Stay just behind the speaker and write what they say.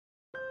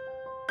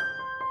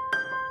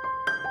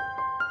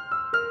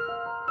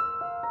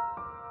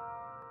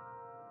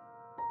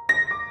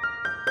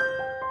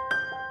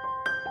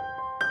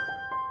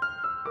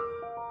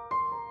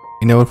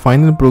In our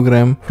final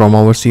program from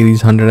our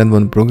series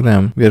 101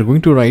 program, we are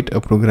going to write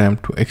a program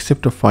to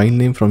accept a file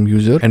name from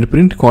user and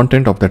print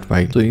content of that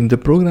file. So in the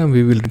program,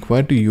 we will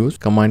require to use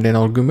command line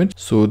arguments.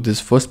 So this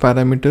first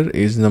parameter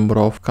is number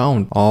of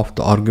count of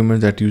the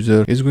arguments that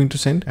user is going to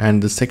send,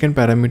 and the second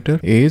parameter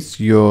is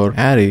your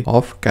array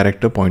of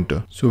character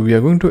pointer. So we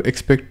are going to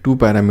expect two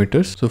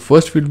parameters. So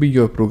first will be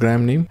your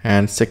program name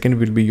and second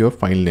will be your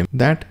file name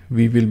that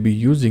we will be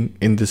using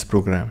in this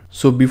program.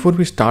 So before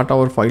we start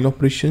our file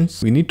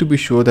operations, we need to be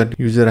sure that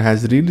user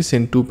has really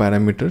sent two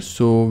parameters.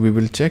 So we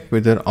will check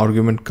whether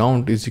argument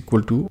count is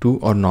equal to 2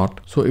 or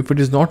not. So if it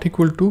is not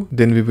equal to,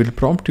 then we will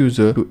prompt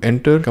user to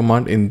enter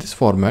command in this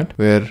format,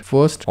 where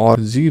first or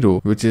 0,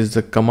 which is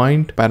the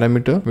command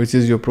parameter, which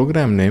is your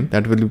program name,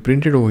 that will be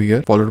printed over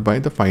here, followed by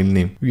the file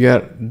name. We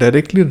are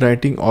directly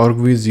writing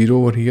argv0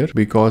 over here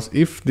because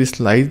if this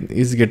line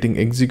is getting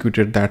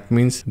executed, that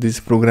means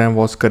this program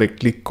was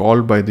correctly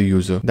called by the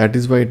user. That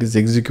is why it is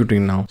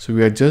executing now. So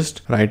we are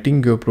just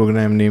writing your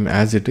program name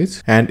as it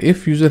is, and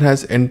if user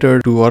has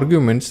entered two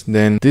arguments,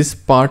 then this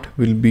part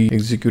will be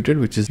executed,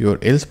 which is your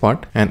else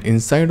part, and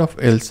inside of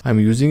else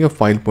I'm using a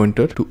file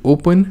pointer to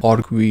open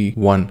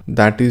argv1,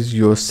 that is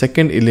your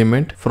second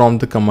element from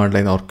the command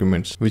line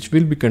arguments, which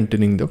will be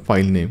containing the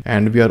file name,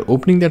 and we are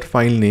opening that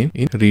file name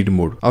in read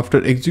mode.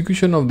 After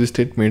execution of this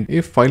statement,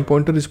 if file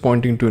pointer is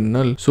pointing to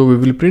null, so we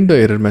will print the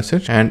error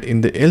message, and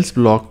in the else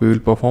block we will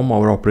perform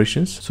our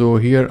operations. So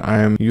here I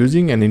am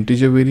using an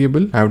integer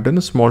variable. I have done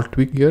a small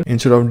tweak here.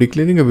 Instead of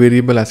declaring a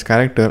variable as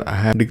character, I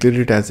have declared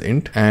it as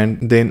int, and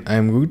then I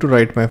am going to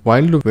write my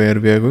while loop where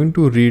we are going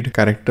to read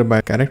character by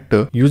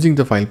character using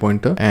the file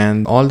pointer,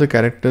 and all the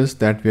characters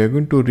that we are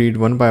going to read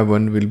one by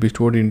one will be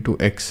stored into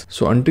x.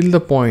 So until the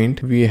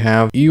point we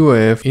have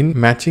EOF in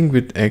matching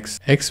with x,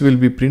 x will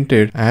be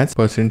printed as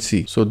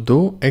 %c. So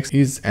though x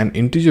is an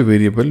integer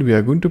variable, we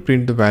are going to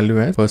print the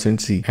value as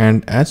 %c,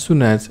 and as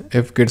soon as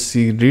f gets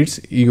c reads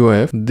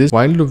EOF, this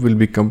while loop will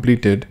be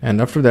completed, and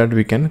after that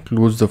we can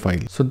close the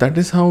file. So that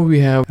is how we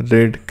have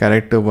read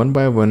character one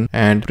by one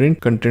and print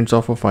contents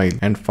of a file,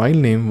 and file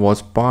name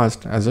was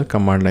passed as a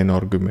command line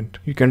argument.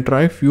 You can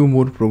try few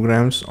more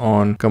programs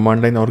on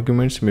command line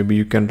arguments. Maybe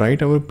you can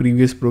write our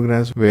previous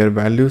programs where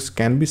values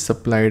can be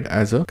supplied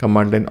as a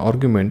command line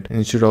argument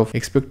instead of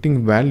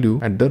expecting value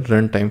at the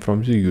runtime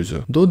from the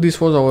user. Though this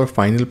was our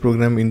final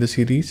program in the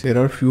series, there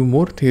are few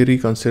more theory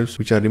concepts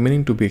which are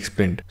remaining to be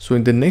explained. So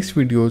in the next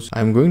videos,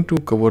 I am going to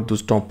cover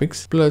those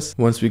topics. Plus,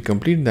 once we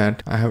complete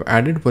that, I have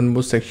added one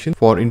more section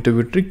for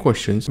interview trick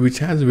questions, which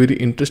has very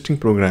interesting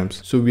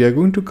programs. So we are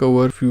going to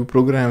cover few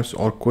programs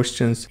or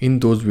questions in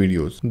those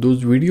videos.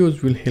 Those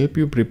videos will help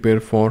you prepare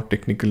for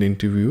technical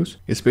interviews,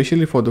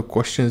 especially for the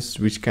questions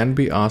which can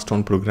be asked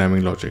on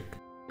programming logic.